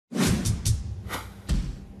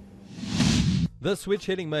The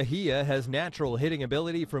switch-hitting Mejia has natural hitting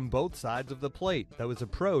ability from both sides of the plate, though his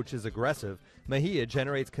approach is aggressive. Mejia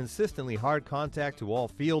generates consistently hard contact to all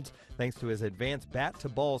fields thanks to his advanced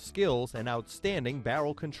bat-to-ball skills and outstanding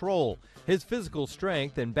barrel control. His physical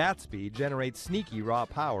strength and bat speed generate sneaky raw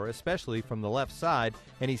power, especially from the left side,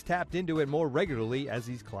 and he's tapped into it more regularly as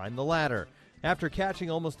he's climbed the ladder. After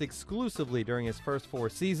catching almost exclusively during his first 4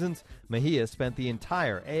 seasons, Mejia spent the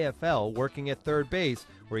entire AFL working at third base,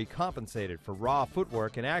 where he compensated for raw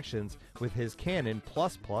footwork and actions with his Cannon++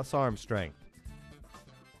 arm strength.